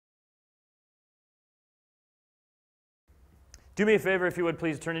Do me a favor, if you would,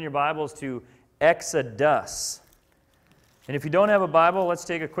 please turn in your Bibles to Exodus. And if you don't have a Bible, let's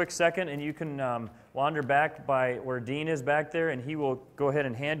take a quick second, and you can wander back by where Dean is back there, and he will go ahead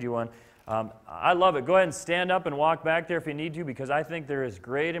and hand you one. I love it. Go ahead and stand up and walk back there if you need to, because I think there is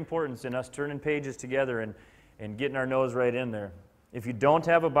great importance in us turning pages together and getting our nose right in there. If you don't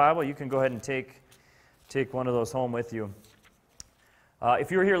have a Bible, you can go ahead and take one of those home with you.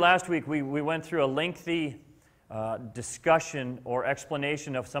 If you were here last week, we went through a lengthy discussion or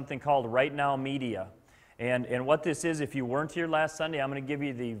explanation of something called Right Now Media. And what this is, if you weren't here last Sunday, I'm going to give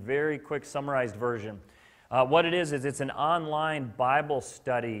you the very quick summarized version. What it is it's an online Bible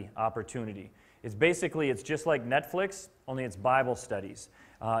study opportunity. It's just like Netflix, only it's Bible studies.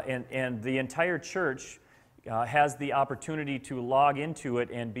 And the entire church has the opportunity to log into it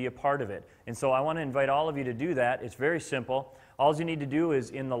and be a part of it. And so I want to invite all of you to do that. It's very simple. All you need to do is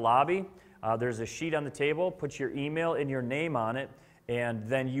in the lobby, there's a sheet on the table, put your email and your name on it, and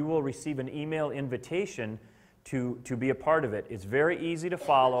then you will receive an email invitation to be a part of it. It's very easy to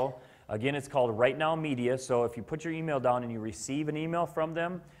follow. Again, it's called Right Now Media, so if you put your email down and you receive an email from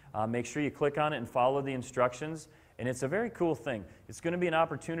them, make sure you click on it and follow the instructions. And it's a very cool thing. It's going to be an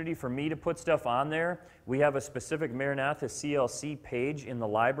opportunity for me to put stuff on there. We have a specific Maranatha CLC page in the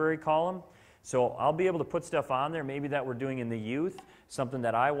library column. So I'll be able to put stuff on there, maybe that we're doing in the youth, something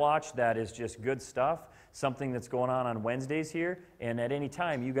that I watch that is just good stuff, something that's going on Wednesdays here, and at any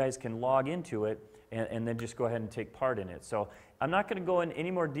time you guys can log into it and then just go ahead and take part in it. So I'm not going to go in any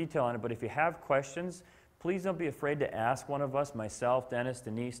more detail on it, but if you have questions, please don't be afraid to ask one of us, myself, Dennis,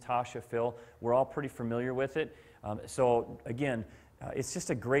 Denise, Tasha, Phil. We're all pretty familiar with it. So again, it's just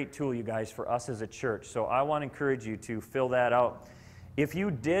a great tool, you guys, for us as a church. So I want to encourage you to fill that out. If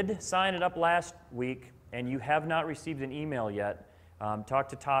you did sign it up last week and you have not received an email yet, talk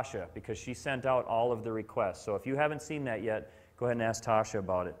to Tasha because she sent out all of the requests. So if you haven't seen that yet, go ahead and ask Tasha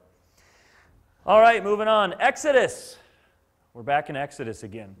about it. All right, moving on. Exodus. We're back in Exodus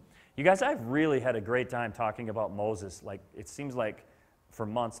again. You guys, I've really had a great time talking about Moses. Like, it seems like for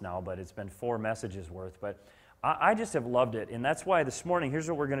months now, but it's been 4 messages worth. But I just have loved it, and that's why this morning, here's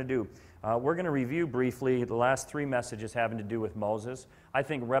what we're going to do. We're going to review briefly the last 3 messages having to do with Moses. I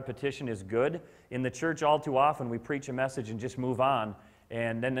think repetition is good. In the church, all too often, we preach a message and just move on,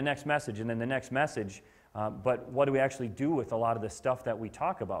 and then the next message, and then the next message. But what do we actually do with a lot of the stuff that we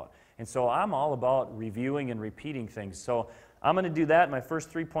talk about? And so I'm all about reviewing and repeating things. So I'm going to do that. My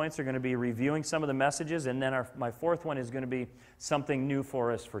first 3 points are going to be reviewing some of the messages, and then my 4th one is going to be something new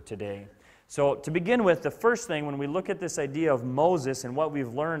for us for today. So to begin with, the first thing, when we look at this idea of Moses and what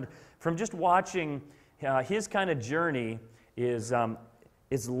we've learned from just watching his kind of journey is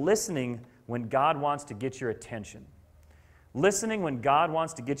listening when God wants to get your attention. Listening when God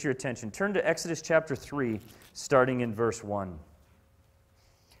wants to get your attention. Turn to Exodus chapter 3, starting in verse 1.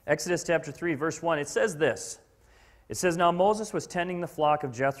 Exodus chapter 3, verse 1, it says this. It says, "Now Moses was tending the flock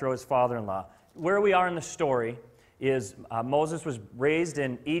of Jethro, his father-in-law." Where we are in the story is Moses was raised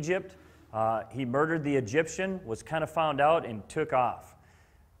in Egypt. He murdered the Egyptian, was kind of found out, and took off.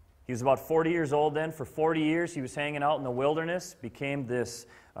 He was about 40 years old then. For 40 years, he was hanging out in the wilderness, became this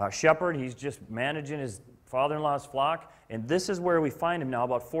shepherd. He's just managing his father-in-law's flock. And this is where we find him now,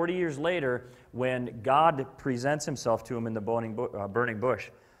 about 40 years later, when God presents himself to him in the burning bush.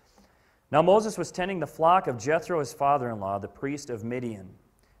 "Now Moses was tending the flock of Jethro, his father-in-law, the priest of Midian.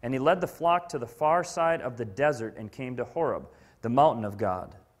 And he led the flock to the far side of the desert and came to Horeb, the mountain of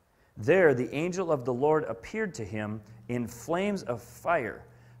God. There the angel of the Lord appeared to him in flames of fire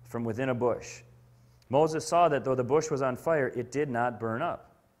from within a bush. Moses saw that though the bush was on fire, it did not burn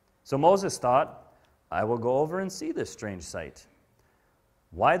up. So Moses thought, 'I will go over and see this strange sight,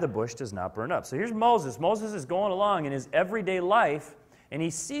 why the bush does not burn up.'" So here's Moses. Moses is going along in his everyday life, and he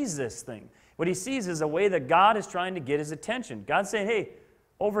sees this thing. What he sees is a way that God is trying to get his attention. God's saying, "Hey,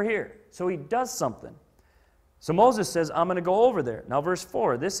 over here." So he does something. So Moses says, "I'm going to go over there." Now verse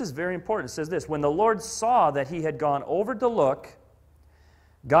 4, this is very important. It says this, "When the Lord saw that he had gone over to look,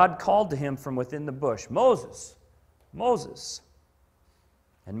 God called to him from within the bush, 'Moses, Moses.'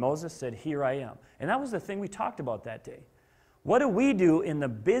 And Moses said, 'Here I am.'" And that was the thing we talked about that day. What do we do in the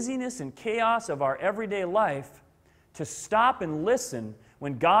busyness and chaos of our everyday life to stop and listen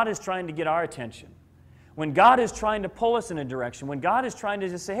when God is trying to get our attention? When God is trying to pull us in a direction, when God is trying to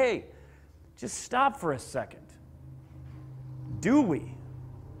just say, "Hey, just stop for a second." Do we?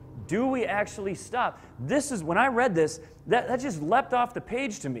 Do we actually stop? This is, when I read this, that just leapt off the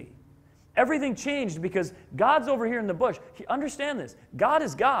page to me. Everything changed because God's over here in the bush. Understand this. God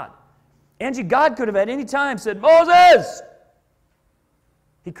is God. Angie, God could have at any time said, "Moses!"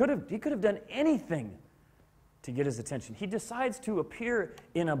 He could have done anything. to get his attention. He decides to appear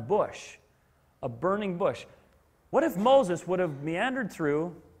in a bush, a burning bush. What if Moses would have meandered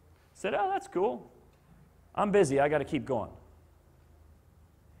through, said, oh, that's cool. I'm busy. I got to keep going.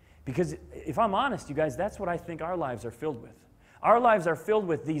 Because if I'm honest, you guys, that's what I think our lives are filled with. Our lives are filled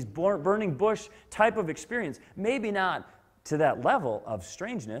with these burning bush type of experience. Maybe not to that level of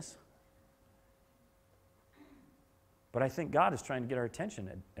strangeness, but I think God is trying to get our attention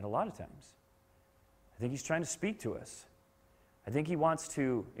at a lot of times. I think he's trying to speak to us. I think he wants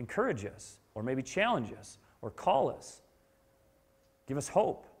to encourage us, or maybe challenge us, or call us, give us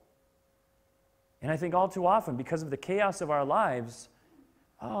hope. And I think all too often, because of the chaos of our lives,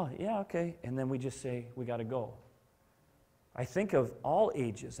 oh, yeah, okay, and then we just say, we got to go. I think of all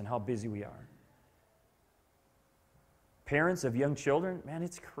ages and how busy we are. Parents of young children, man,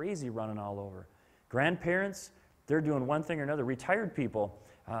 it's crazy running all over. Grandparents, they're doing one thing or another. Retired people,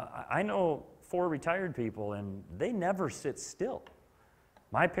 I know 4 retired people, and they never sit still.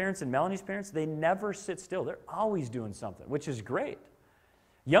 My parents and Melanie's parents, they never sit still. They're always doing something, which is great.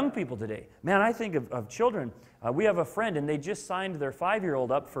 Young people today, man, I think of children. We have a friend, and they just signed their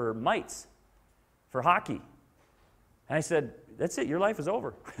 5-year-old up for mites, for hockey. And I said, that's it, your life is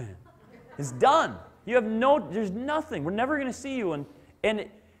over. It's done. You have there's nothing. We're never going to see you. And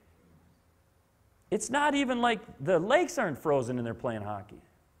it's not even like the lakes aren't frozen and they're playing hockey.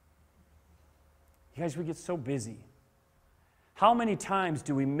 You guys, we get so busy. How many times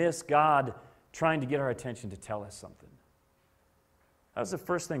do we miss God trying to get our attention to tell us something? That was the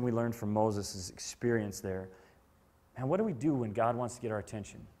first thing we learned from Moses' experience there. And what do we do when God wants to get our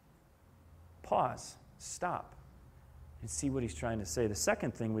attention? Pause, stop, and see what he's trying to say. The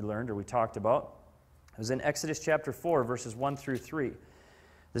second thing we learned, or we talked about, was in Exodus chapter 4, verses 1 through 3.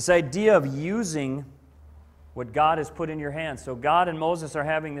 This idea of using what God has put in your hands. So God and Moses are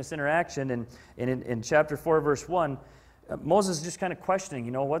having this interaction, and in chapter 4, verse 1, Moses is just kind of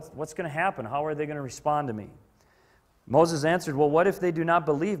questioning, what's going to happen? How are they going to respond to me? Moses answered, well, what if they do not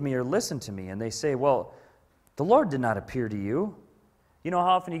believe me or listen to me? And they say, well, the Lord did not appear to you. You know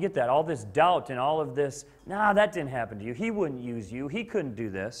how often you get that? All this doubt and all of this, that didn't happen to you. He wouldn't use you. He couldn't do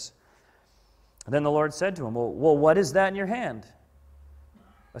this. And then the Lord said to him, well, what is that in your hand?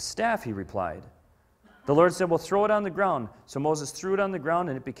 A staff, he replied. The Lord said, well, throw it on the ground. So Moses threw it on the ground,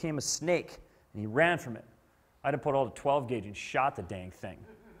 and it became a snake, and he ran from it. I'd have put all the 12 gauge and shot the dang thing.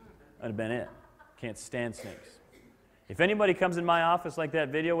 That'd have been it. Can't stand snakes. If anybody comes in my office like that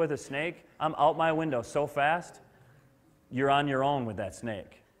video with a snake, I'm out my window so fast, you're on your own with that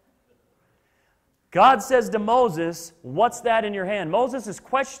snake. God says to Moses, what's that in your hand? Moses is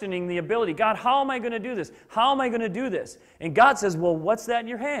questioning the ability. God, how am I going to do this? How am I going to do this? And God says, well, what's that in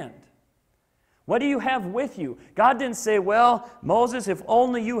your hand? What do you have with you? God didn't say, well, Moses, if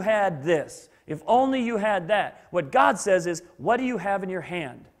only you had this. If only you had that. What God says is, what do you have in your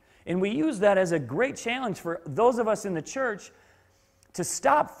hand? And we use that as a great challenge for those of us in the church to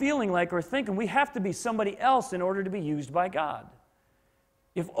stop feeling like or thinking we have to be somebody else in order to be used by God.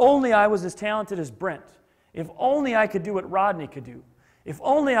 If only I was as talented as Brent. If only I could do what Rodney could do. If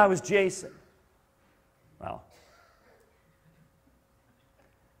only I was Jason.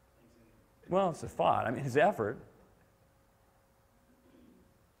 Well, it's a thought. It's effort.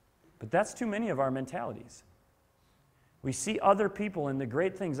 But that's too many of our mentalities. We see other people and the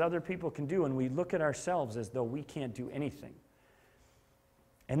great things other people can do, and we look at ourselves as though we can't do anything.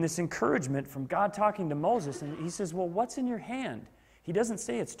 And this encouragement from God talking to Moses, and he says, well, what's in your hand? He doesn't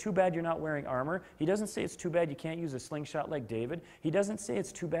say it's too bad you're not wearing armor. He doesn't say it's too bad you can't use a slingshot like David. He doesn't say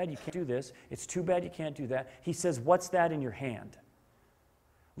it's too bad you can't do this. It's too bad you can't do that. He says, what's that in your hand?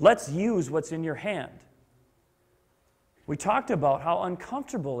 Let's use what's in your hand. We talked about how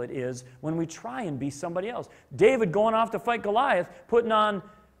uncomfortable it is when we try and be somebody else. David going off to fight Goliath, putting on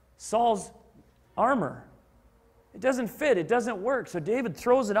Saul's armor. It doesn't fit. It doesn't work. So David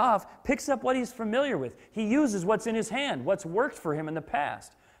throws it off, picks up what he's familiar with. He uses what's in his hand, what's worked for him in the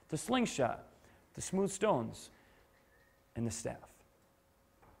past. The slingshot, the smooth stones, and the staff.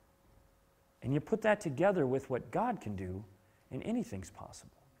 And you put that together with what God can do, and anything's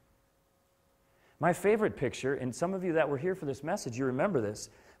possible. My favorite picture, and some of you that were here for this message, you remember this.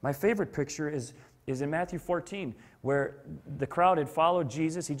 My favorite picture is in Matthew 14, where the crowd had followed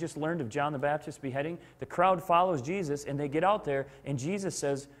Jesus. He just learned of John the Baptist's beheading. The crowd follows Jesus, and they get out there, and Jesus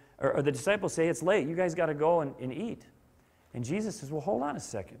says, or the disciples say, it's late. You guys got to go and eat. And Jesus says, well, hold on a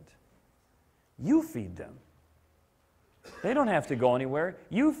second. You feed them. They don't have to go anywhere.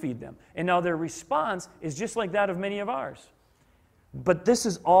 You feed them. And now their response is just like that of many of ours. But this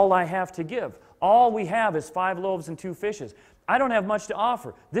is all I have to give. All we have is 5 loaves and 2 fishes. I don't have much to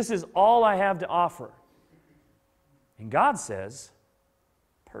offer. This is all I have to offer. And God says,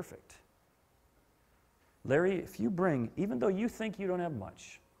 perfect. Larry, if you bring, even though you think you don't have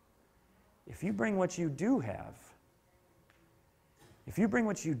much, if you bring what you do have,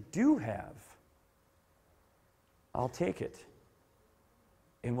 I'll take it,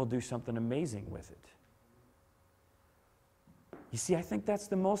 and we'll do something amazing with it. You see, I think that's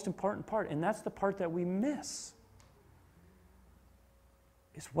the most important part, and that's the part that we miss,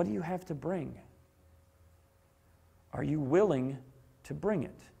 is what do you have to bring? Are you willing to bring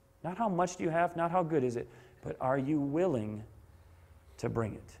it? Not how much do you have, not how good is it, but are you willing to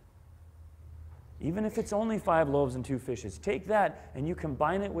bring it? Even if it's only 5 loaves and 2 fishes, take that and you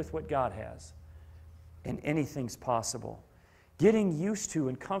combine it with what God has, and anything's possible. Getting used to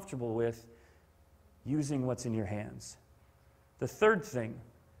and comfortable with using what's in your hands. The third thing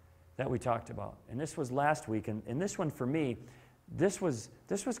that we talked about, and this was last week, and this one for me, this was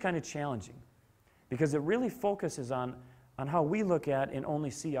kind of challenging because it really focuses on how we look at and only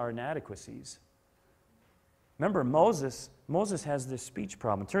see our inadequacies. Remember, Moses has this speech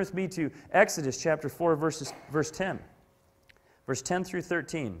problem. Turn with me to Exodus chapter 4, verse 10. Verse 10 through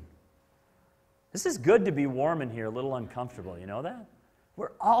 13. This is good to be warm in here, a little uncomfortable. You know that?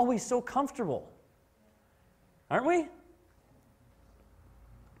 We're always so comfortable. Aren't we?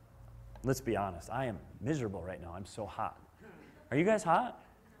 Let's be honest. I am miserable right now. I'm so hot. Are you guys hot?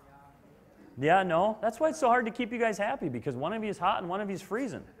 Yeah, no? That's why it's so hard to keep you guys happy, because one of you is hot and one of you is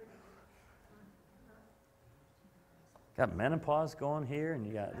freezing. Got menopause going here, and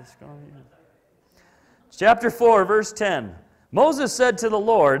you got this going here. Chapter 4, verse 10. Moses said to the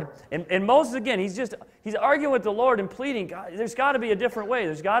Lord, and Moses, again, he's arguing with the Lord and pleading, God, there's got to be a different way.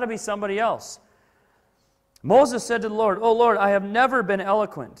 There's got to be somebody else. Moses said to the Lord, "O Lord, I have never been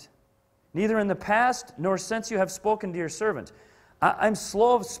eloquent, neither in the past nor since you have spoken to your servant. I'm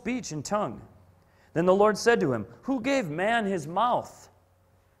slow of speech and tongue." Then the Lord said to him, "Who gave man his mouth?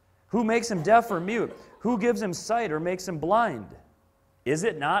 Who makes him deaf or mute? Who gives him sight or makes him blind? Is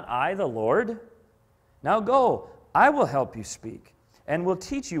it not I, the Lord? Now go, I will help you speak, and will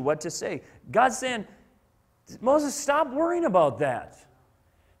teach you what to say." God's saying, Moses, stop worrying about that.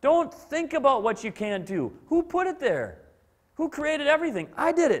 Don't think about what you can't do. Who put it there? Who created everything?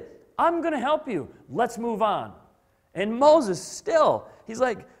 I did it. I'm going to help you. Let's move on. And Moses still,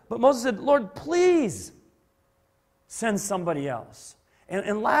 but Moses said, "Lord, please send somebody else."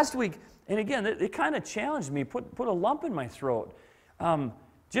 And last week, and again, it kind of challenged me, put a lump in my throat.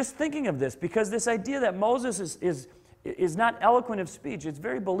 Just thinking of this, because this idea that Moses is not eloquent of speech, it's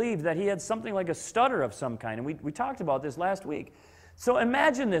very believed that he had something like a stutter of some kind. And we talked about this last week. So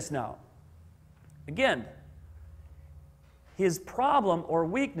imagine this now. Again, his problem or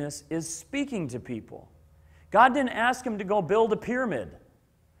weakness is speaking to people. God didn't ask him to go build a pyramid.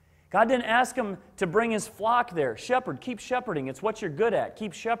 God didn't ask him to bring his flock there. Shepherd, keep shepherding. It's what you're good at.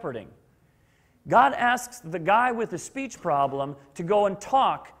 Keep shepherding. God asks the guy with the speech problem to go and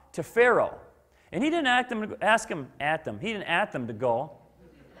talk to Pharaoh. And he didn't ask them to go.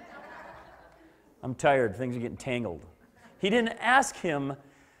 I'm tired. Things are getting tangled. He didn't ask him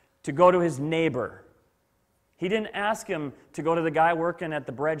to go to his neighbor. He didn't ask him to go to the guy working at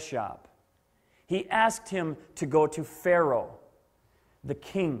the bread shop. He asked him to go to Pharaoh, the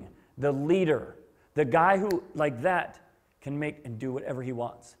king, the leader, the guy who, like that, can make and do whatever he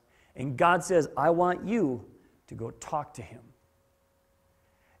wants. And God says, I want you to go talk to him.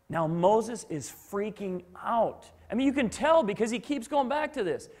 Now, Moses is freaking out. I mean, you can tell because he keeps going back to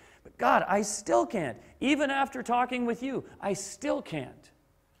this. But God, I still can't. Even after talking with you, I still can't.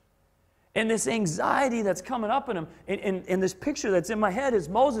 And this anxiety that's coming up in him, and this picture that's in my head is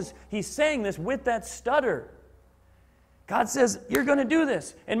Moses, he's saying this with that stutter. God says, you're going to do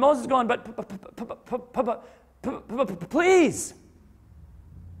this. And Moses is going, but please.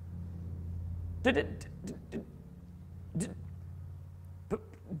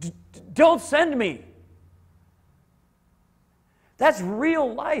 Don't send me. That's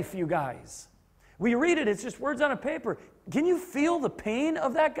real life, you guys. We read it, it's just words on a paper. Can you feel the pain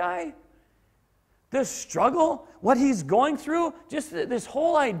of that guy? The struggle, what he's going through, just this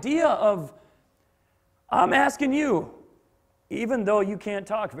whole idea of, I'm asking you, even though you can't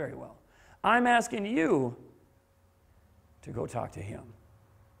talk very well, I'm asking you to go talk to him.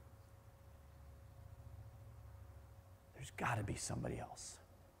 There's got to be somebody else.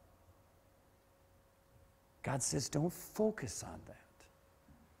 God says, don't focus on that.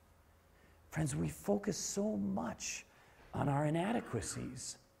 Friends, we focus so much on our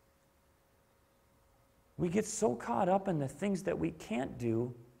inadequacies. We get so caught up in the things that we can't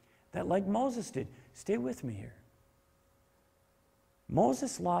do that, like Moses did, stay with me here.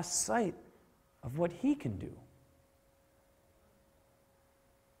 Moses lost sight of what he can do.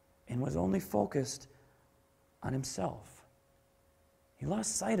 and was only focused on himself. He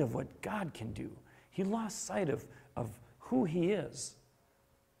lost sight of what God can do. He lost sight of who he is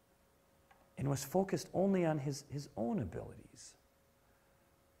and was focused only on his own abilities.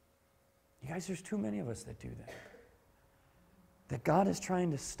 You guys, there's too many of us that do that. That God is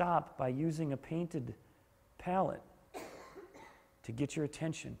trying to stop by using a painted palette to get your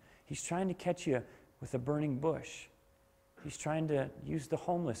attention. He's trying to catch you with a burning bush. He's trying to use the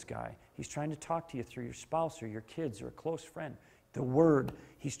homeless guy. He's trying to talk to you through your spouse or your kids or a close friend. The Word,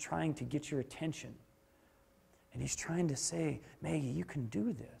 he's trying to get your attention. And he's trying to say, Maggie, you can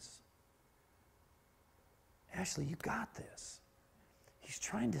do this. Ashley, you got this. He's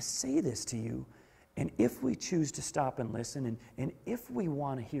trying to say this to you. And if we choose to stop and listen, and if we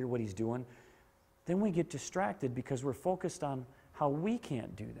want to hear what he's doing, then we get distracted because we're focused on how we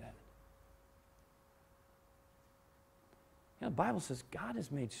can't do that. You know, the Bible says God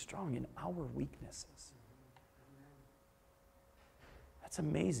is made strong in our weaknesses. That's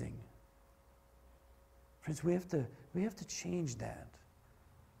amazing. Friends, we have to change that.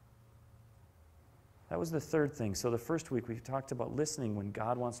 That was the third thing. So the first week we talked about listening when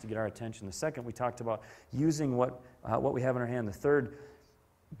God wants to get our attention. The second, we talked about using what we have in our hand. The third,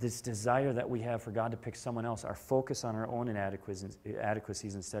 this desire that we have for God to pick someone else, our focus on our own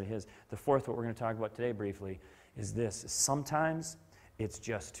inadequacies instead of his. The fourth, what we're going to talk about today briefly, is this. Sometimes it's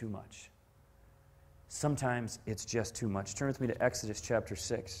just too much. Sometimes it's just too much. Turn with me to Exodus chapter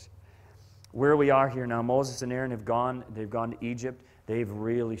 6. Where we are here now, Moses and Aaron have gone to Egypt. They've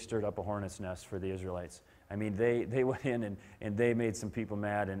really stirred up a hornet's nest for the Israelites. I mean, they went in and they made some people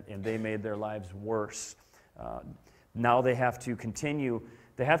mad, and they made their lives worse. Now they have to continue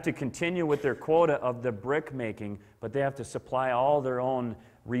with their quota of the brick making, but they have to supply all their own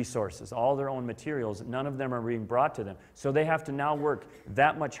resources, all their own materials. None of them are being brought to them. So they have to now work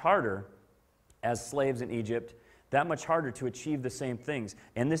that much harder as slaves in Egypt, that much harder to achieve the same things.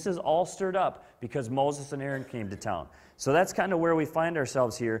 And this is all stirred up because Moses and Aaron came to town. So that's kind of where we find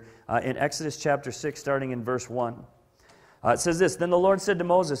ourselves here in Exodus chapter 6, starting in verse 1. It says this, Then the Lord said to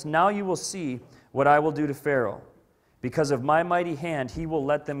Moses, Now you will see what I will do to Pharaoh. Because of my mighty hand, he will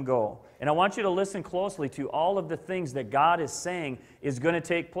let them go. And I want you to listen closely to all of the things that God is saying is going to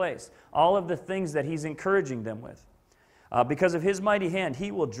take place. All of the things that he's encouraging them with. Because of his mighty hand,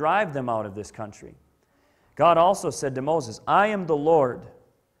 he will drive them out of this country. God also said to Moses, I am the Lord.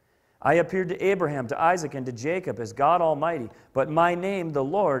 I appeared to Abraham, to Isaac, and to Jacob as God Almighty. But my name, the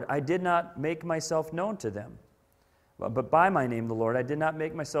Lord, I did not make myself known to them. But by my name, the Lord, I did not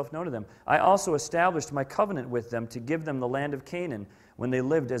make myself known to them. I also established my covenant with them to give them the land of Canaan when they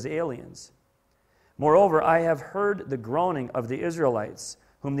lived as aliens. Moreover, I have heard the groaning of the Israelites,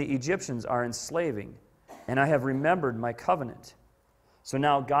 whom the Egyptians are enslaving, and I have remembered my covenant. So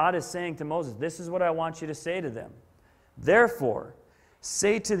now God is saying to Moses, this is what I want you to say to them. Therefore,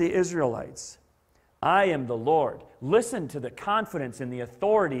 say to the Israelites, I am the Lord. Listen to the confidence and the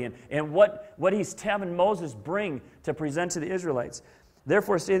authority and what he's having Moses bring to present to the Israelites.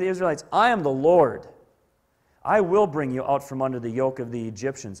 Therefore say to the Israelites, I am the Lord. I will bring you out from under the yoke of the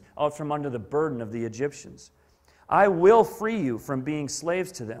Egyptians, out from under the burden of the Egyptians. I will free you from being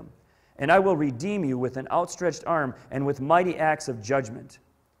slaves to them, and I will redeem you with an outstretched arm and with mighty acts of judgment.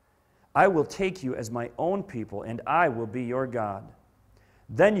 I will take you as my own people, and I will be your God.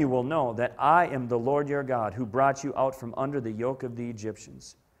 Then you will know that I am the Lord your God, who brought you out from under the yoke of the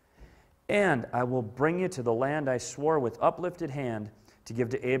Egyptians. And I will bring you to the land I swore with uplifted hand to give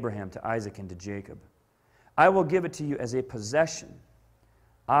to Abraham, to Isaac, and to Jacob. I will give it to you as a possession.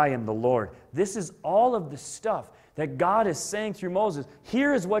 I am the Lord. This is all of the stuff that God is saying through Moses.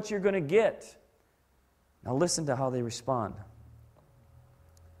 Here is what you're going to get. Now listen to how they respond.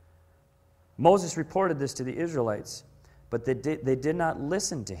 Moses reported this to the Israelites, but they did not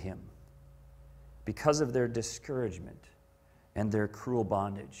listen to him because of their discouragement and their cruel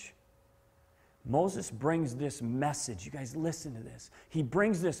bondage. Moses brings this message. You guys listen to this. He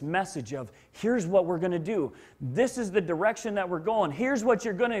brings this message of, here's what we're going to do. This is the direction that we're going. Here's what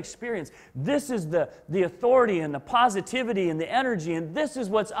you're going to experience. This is the authority and the positivity and the energy, and this is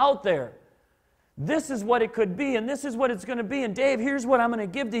what's out there. This is what it could be, and this is what it's going to be. And Dave, here's what I'm going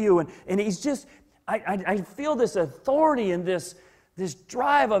to give to you. And he's just, I feel this authority and this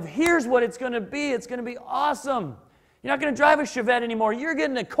drive of, here's what it's going to be. It's going to be awesome. You're not going to drive a Chevette anymore. You're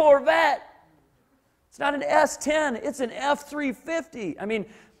getting a Corvette. It's not an S10, it's an F-350. I mean,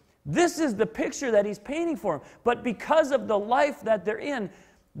 this is the picture that he's painting for them. But because of the life that they're in,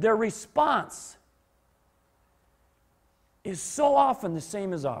 their response is so often the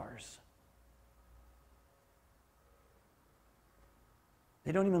same as ours.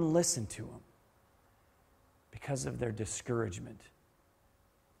 They don't even listen to him because of their discouragement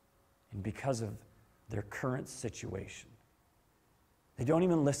and because of their current situation. They don't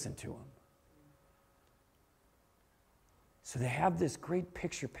even listen to him. So they have this great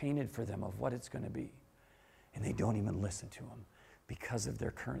picture painted for them of what it's going to be, and they don't even listen to him because of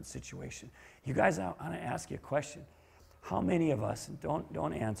their current situation. You guys, I want to ask you a question. How many of us, and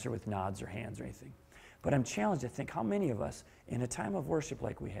don't answer with nods or hands or anything, but I'm challenged to think, how many of us, in a time of worship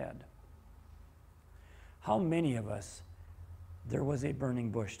like we had, how many of us, there was a burning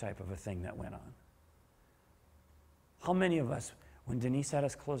bush type of a thing that went on? How many of us, when Denise had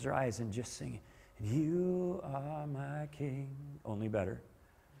us close our eyes and just sing, "You are my King," only better.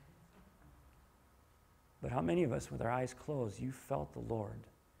 But how many of us, with our eyes closed, you felt the Lord?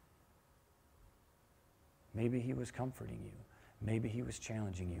 Maybe he was comforting you. Maybe he was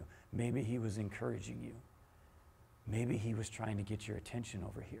challenging you. Maybe he was encouraging you. Maybe he was trying to get your attention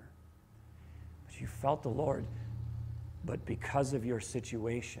over here. But you felt the Lord, but because of your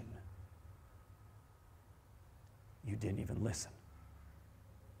situation, you didn't even listen.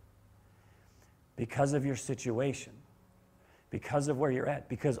 Because of your situation, because of where you're at,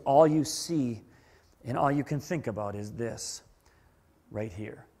 because all you see and all you can think about is this right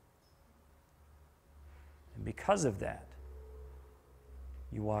here. And because of that,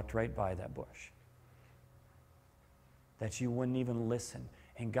 you walked right by that bush. That you wouldn't even listen.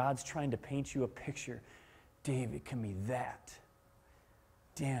 And God's trying to paint you a picture. Dave, it can be that.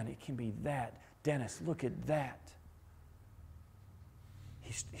 Dan, it can be that. Dennis, look at that.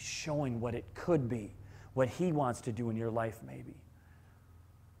 He's showing what it could be, what he wants to do in your life maybe.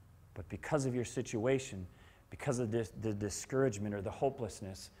 But because of your situation, because of the discouragement or the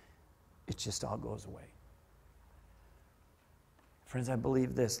hopelessness, it just all goes away. Friends, I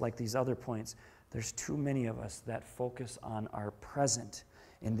believe this, like these other points, there's too many of us that focus on our present,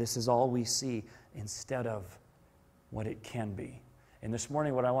 and this is all we see instead of what it can be. And this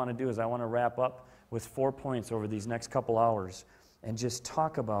morning what I want to do is I want to wrap up with 4 points over these next couple hours and just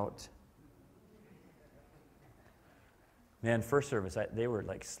talk about, man, first service, they were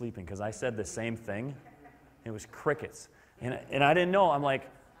like sleeping because I said the same thing. It was crickets. And I didn't know. I'm like,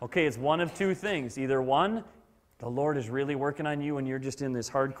 okay, it's one of two things. Either one, the Lord is really working on you and you're just in this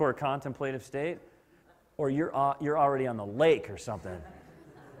hardcore contemplative state, or you're already on the lake or something.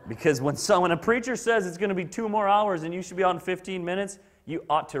 Because when a preacher says it's going to be 2 more hours and you should be out in 15 minutes, you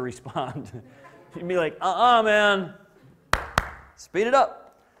ought to respond. You'd be like, man, speed it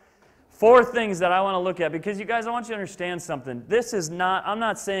up. 4 things that I want to look at, because you guys, I want you to understand something. This is not, I'm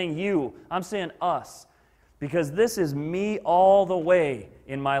not saying you, I'm saying us. Because this is me all the way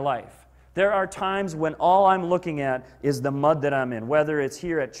in my life. There are times when all I'm looking at is the mud that I'm in, whether it's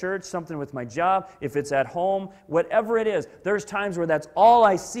here at church, something with my job, if it's at home, whatever it is. There's times where that's all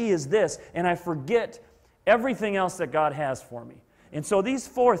I see is this, and I forget everything else that God has for me. And so these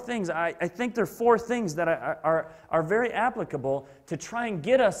 4 things, I think they're 4 things that are very applicable to try and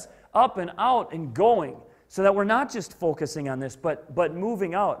get us up and out and going so that we're not just focusing on this, but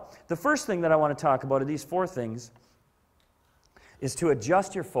moving out. The first thing that I want to talk about of these 4 things is to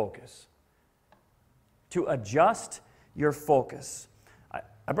adjust your focus. To adjust your focus.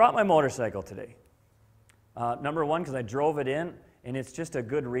 I brought my motorcycle today. Number 1, because I drove it in, and it's just a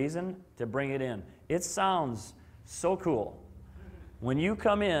good reason to bring it in. It sounds so cool. When you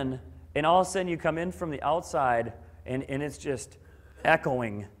come in, and all of a sudden you come in from the outside, and it's just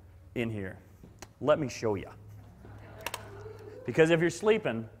echoing in here. Let me show you. Because if you're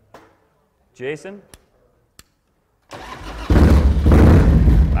sleeping, Jason,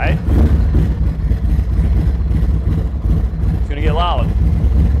 right? It's going to get loud.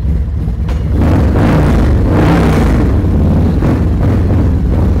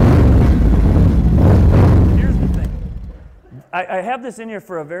 Here's the thing. I have this in here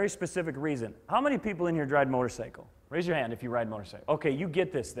for a very specific reason. How many people in here ride motorcycle? Raise your hand if you ride motorcycle. Okay, you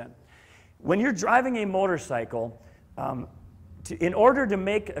get this then. When you're driving a motorcycle, in order to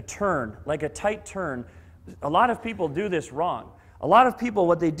make a turn, like a tight turn, a lot of people do this wrong. A lot of people,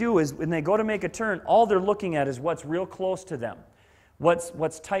 what they do is when they go to make a turn, all they're looking at is what's real close to them,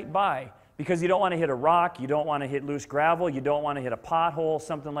 what's tight by, because you don't want to hit a rock, you don't want to hit loose gravel, you don't want to hit a pothole,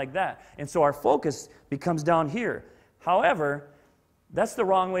 something like that. And so our focus becomes down here. However, that's the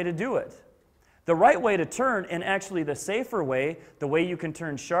wrong way to do it. The right way to turn, and actually the safer way, the way you can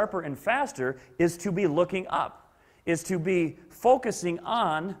turn sharper and faster, is to be looking up, is to be focusing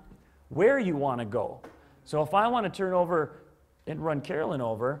on where you want to go. So if I want to turn over and run Carolyn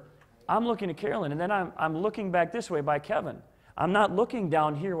over, I'm looking at Carolyn, and then I'm looking back this way by Kevin. I'm not looking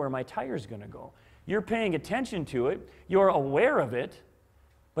down here where my tire's going to go. You're paying attention to it. You're aware of it.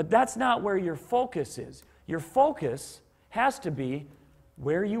 But that's not where your focus is. Your focus has to be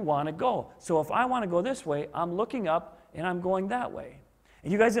where you want to go. So if I want to go this way, I'm looking up and I'm going that way.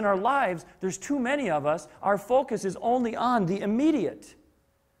 And you guys, in our lives, there's too many of us, our focus is only on the immediate.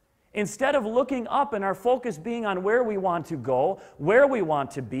 Instead of looking up and our focus being on where we want to go, where we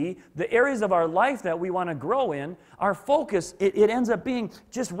want to be, the areas of our life that we want to grow in, our focus, it ends up being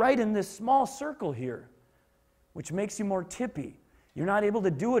just right in this small circle here, which makes you more tippy. You're not able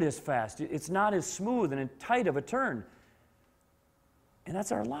to do it as fast. It's not as smooth and tight of a turn. And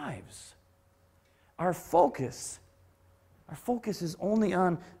that's our lives. Our focus is only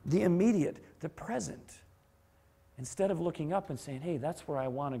on the immediate, the present. Instead of looking up and saying, hey, that's where I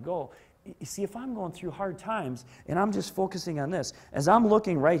want to go. You see, if I'm going through hard times and I'm just focusing on this, as I'm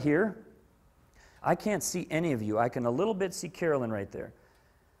looking right here, I can't see any of you. I can a little bit see Carolyn right there,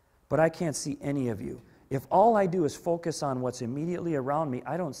 but I can't see any of you. If all I do is focus on what's immediately around me,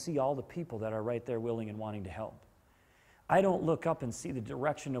 I don't see all the people that are right there willing and wanting to help. I don't look up and see the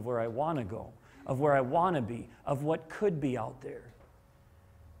direction of where I want to go, of where I want to be, of what could be out there.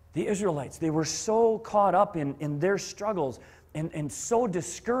 The Israelites, they were so caught up in their struggles and so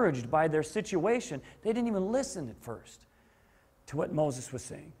discouraged by their situation, they didn't even listen at first to what Moses was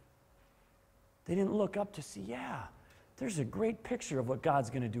saying. They didn't look up to see, yeah, there's a great picture of what God's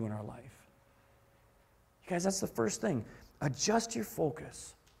going to do in our life. You guys, that's the first thing. Adjust your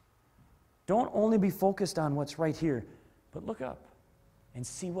focus. Don't only be focused on what's right here, but look up and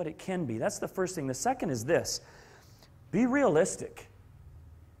see what it can be. That's the first thing. The second is this. Be realistic.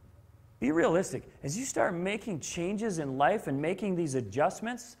 Be realistic. As you start making changes in life and making these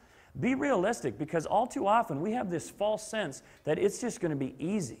adjustments, be realistic, because all too often we have this false sense that it's just going to be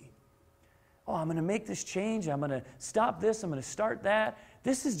easy. Oh, I'm going to make this change. I'm going to stop this. I'm going to start that.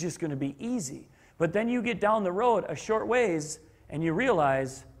 This is just going to be easy. But then you get down the road a short ways and you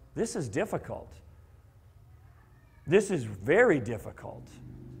realize this is difficult. This is very difficult.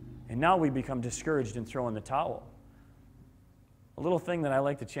 And now we become discouraged and throw in the towel. A little thing that I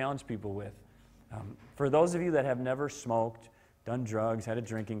like to challenge people with. For those of you that have never smoked, done drugs, had a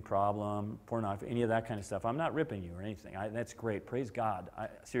drinking problem, pornography, any of that kind of stuff, I'm not ripping you or anything. That's great. Praise God.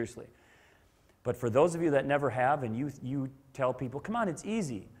 Seriously. But for those of you that never have and you tell people, come on, it's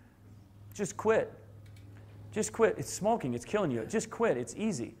easy. Just quit. Just quit. It's smoking. It's killing you. Just quit. It's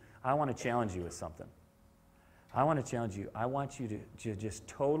easy. I want to challenge you with something. I want to challenge you. I want you to just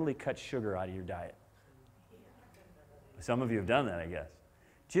totally cut sugar out of your diet. Some of you have done that, I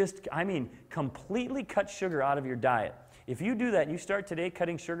guess. Completely cut sugar out of your diet. If you do that and you start today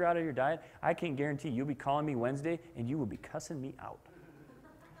cutting sugar out of your diet, I can guarantee you'll be calling me Wednesday and you will be cussing me out.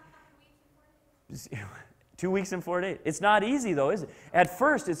 2 weeks and 4 days. It's not easy though, is it? At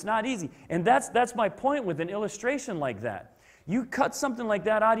first, it's not easy. And that's my point with an illustration like that. You cut something like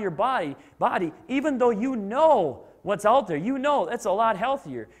that out of your body, even though you know what's out there. You know that's a lot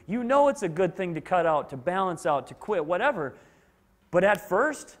healthier. You know it's a good thing to cut out, to balance out, to quit, whatever. But at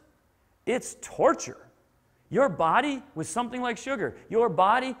first, it's torture. Your body, with something like sugar, your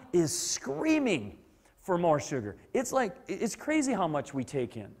body is screaming for more sugar. It's crazy how much we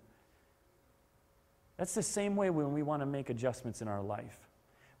take in. That's the same way when we want to make adjustments in our life.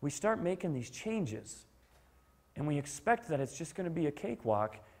 We start making these changes, and we expect that it's just going to be a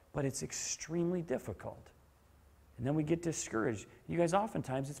cakewalk, but it's extremely difficult. And then we get discouraged. You guys,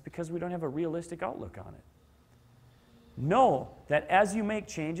 oftentimes it's because we don't have a realistic outlook on it. Know that as you make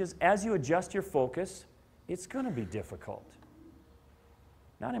changes, as you adjust your focus, it's going to be difficult.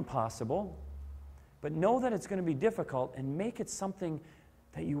 Not impossible, but know that it's going to be difficult and make it something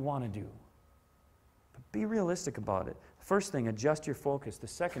that you want to do. But be realistic about it. The first thing, adjust your focus. The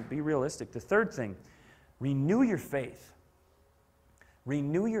second, be realistic. The third thing, renew your faith.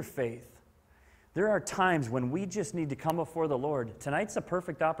 Renew your faith. There are times when we just need to come before the Lord. Tonight's a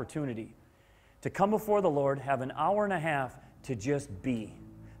perfect opportunity to come before the Lord, have an hour and a half to just be.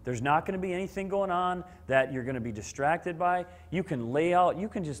 There's not going to be anything going on that you're going to be distracted by. You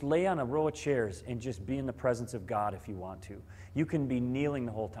can just lay on a row of chairs and just be in the presence of God if you want to. You can be kneeling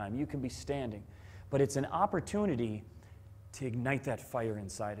the whole time. You can be standing. But it's an opportunity to ignite that fire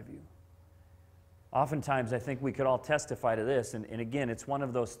inside of you. Oftentimes, I think we could all testify to this, and again, it's one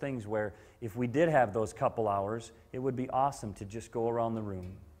of those things where if we did have those couple hours, it would be awesome to just go around the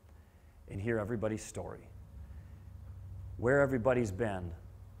room and hear everybody's story. Where everybody's been,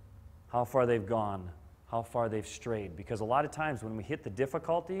 how far they've gone, how far they've strayed. Because a lot of times when we hit the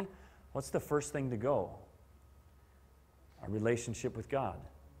difficulty, what's the first thing to go? Our relationship with God.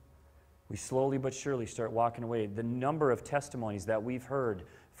 We slowly but surely start walking away. The number of testimonies that we've heard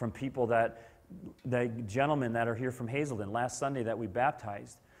from people that the gentlemen that are here from Hazelden last Sunday that we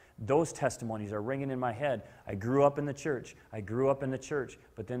baptized, those testimonies are ringing in my head. I grew up in the church.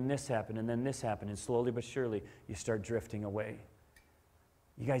 But then this happened, and then this happened, and slowly but surely you start drifting away.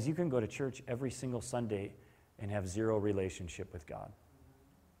 You guys, you can go to church every single Sunday and have zero relationship with God.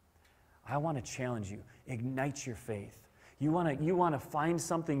 I want to challenge you. Ignite your faith. You want to find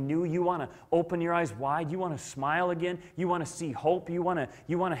something new. You want to open your eyes wide. You want to smile again. You want to see hope. You want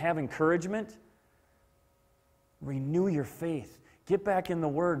to have encouragement. Renew your faith. Get back in the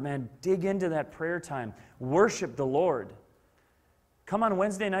Word, man. Dig into that prayer time. Worship the Lord. Come on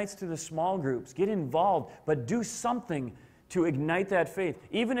Wednesday nights to the small groups. Get involved, but do something to ignite that faith.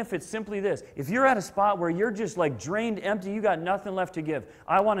 Even if it's simply this. If you're at a spot where you're just like drained, empty, you got nothing left to give,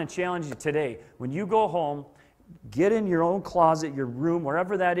 I want to challenge you today. When you go home, get in your own closet, your room,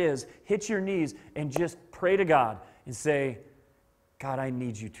 wherever that is, hit your knees and just pray to God and say, God, I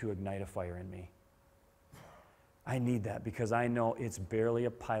need you to ignite a fire in me. I need that because I know it's barely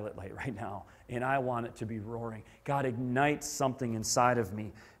a pilot light right now, and I want it to be roaring. God, ignite something inside of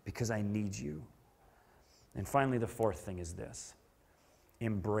me because I need you. And finally, the fourth thing is this.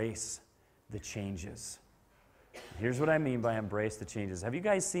 Embrace the changes. Here's what I mean by embrace the changes. Have you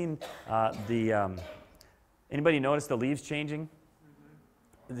guys seen anybody notice the leaves changing?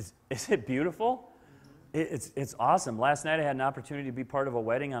 Is it beautiful? It's awesome. Last night I had an opportunity to be part of a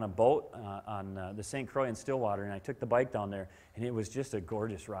wedding on a boat on the St. Croix in Stillwater, and I took the bike down there, and it was just a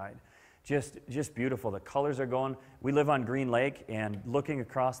gorgeous ride. Just beautiful. The colors are going. We live on Green Lake, and looking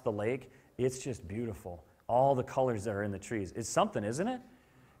across the lake, it's just beautiful. All the colors that are in the trees. It's something, isn't it?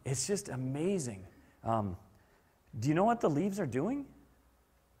 It's just amazing. Do you know what the leaves are doing?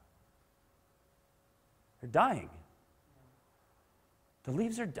 They're dying. The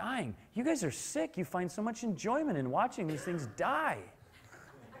leaves are dying. You guys are sick. You find so much enjoyment in watching these things die.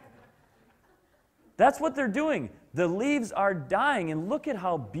 That's what they're doing. The leaves are dying, and look at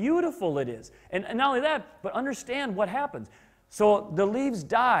how beautiful it is. And not only that, but understand what happens. So the leaves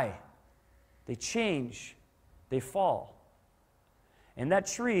die. They change. They fall. And that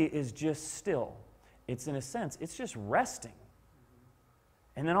tree is just still. It's, in a sense, it's just resting.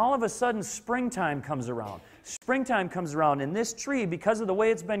 And then all of a sudden, springtime comes around. Springtime comes around, and this tree, because of the way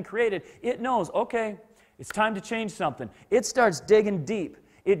it's been created, it knows, okay, it's time to change something. It starts digging deep.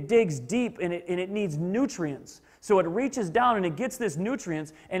 It digs deep, and it needs nutrients. So it reaches down, and it gets this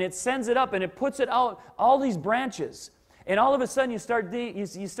nutrients, and it sends it up, and it puts it out, all these branches. And all of a sudden, you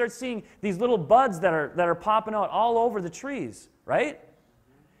start seeing these little buds that are popping out all over the trees, right?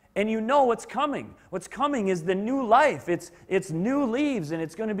 And you know what's coming. What's coming is the new life. It's new leaves, and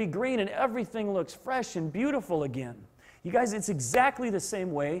it's going to be green, and everything looks fresh and beautiful again. You guys, it's exactly the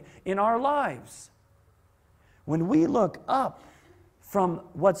same way in our lives. When we look up from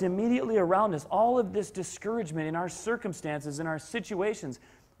what's immediately around us, all of this discouragement in our circumstances, in our situations,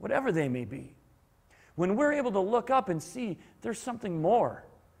 whatever they may be, when we're able to look up and see there's something more,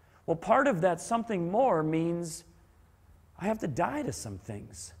 well, part of that something more means I have to die to some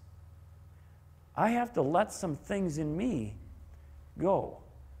things. I have to let some things in me go.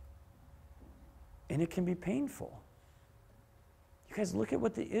 And it can be painful. You guys, look at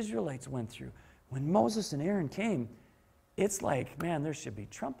what the Israelites went through. When Moses and Aaron came, it's like, man, there should be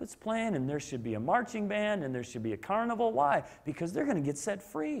trumpets playing, and there should be a marching band, and there should be a carnival. Why? Because they're going to get set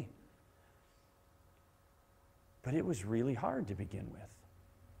free. But it was really hard to begin with.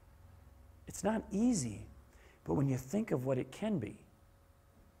 It's not easy, but when you think of what it can be,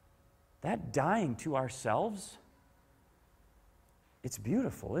 that dying to ourselves, it's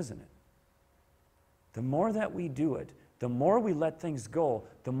beautiful, isn't it? The more that we do it, the more we let things go,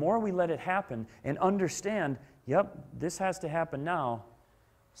 the more we let it happen and understand, yep, this has to happen now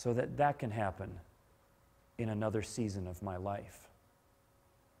so that that can happen in another season of my life.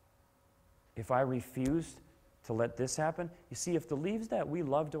 If I refuse to let this happen, you see, if the leaves that we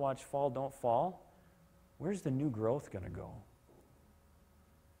love to watch fall don't fall, where's the new growth going to go?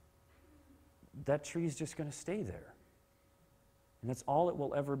 That tree's just going to stay there. And that's all it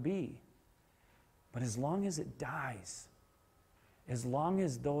will ever be. But as long as it dies, as long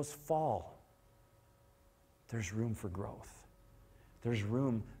as those fall, there's room for growth. There's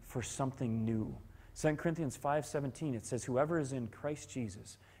room for something new. 2 Corinthians 5:17, it says, whoever is in Christ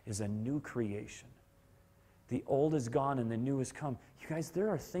Jesus is a new creation. The old is gone and the new has come. You guys, there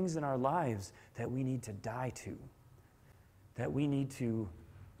are things in our lives that we need to die to, that we need to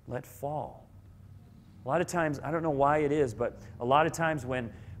let fall. A lot of times, I don't know why it is, but a lot of times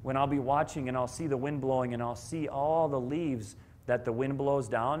when I'll be watching and I'll see the wind blowing and I'll see all the leaves that the wind blows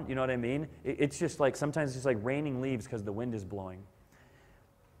down, you know what I mean? It's just like, sometimes it's just like raining leaves because the wind is blowing.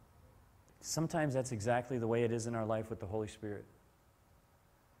 Sometimes that's exactly the way it is in our life with the Holy Spirit.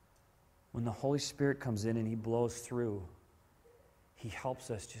 When the Holy Spirit comes in and He blows through, He helps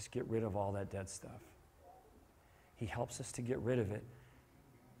us just get rid of all that dead stuff. He helps us to get rid of it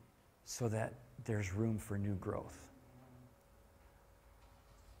so that there's room for new growth.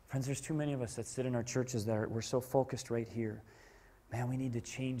 Friends, there's too many of us that sit in our churches that we're so focused right here. Man, we need to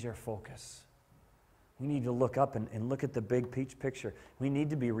change our focus. We need to look up and look at the big picture. We need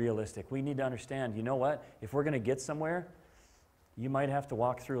to be realistic. We need to understand, you know what? If we're going to get somewhere, you might have to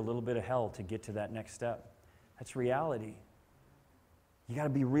walk through a little bit of hell to get to that next step. That's reality. You got to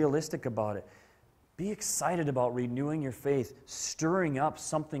be realistic about it. Be excited about renewing your faith, stirring up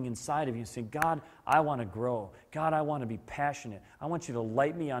something inside of you and saying, God, I want to grow. God, I want to be passionate. I want you to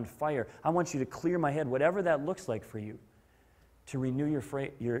light me on fire. I want you to clear my head, whatever that looks like for you, to renew your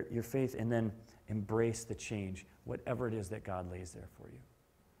faith and then embrace the change, whatever it is that God lays there for you.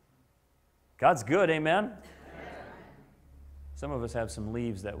 God's good, amen? Amen. Some of us have some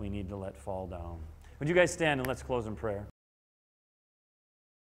leaves that we need to let fall down. Would you guys stand and let's close in prayer?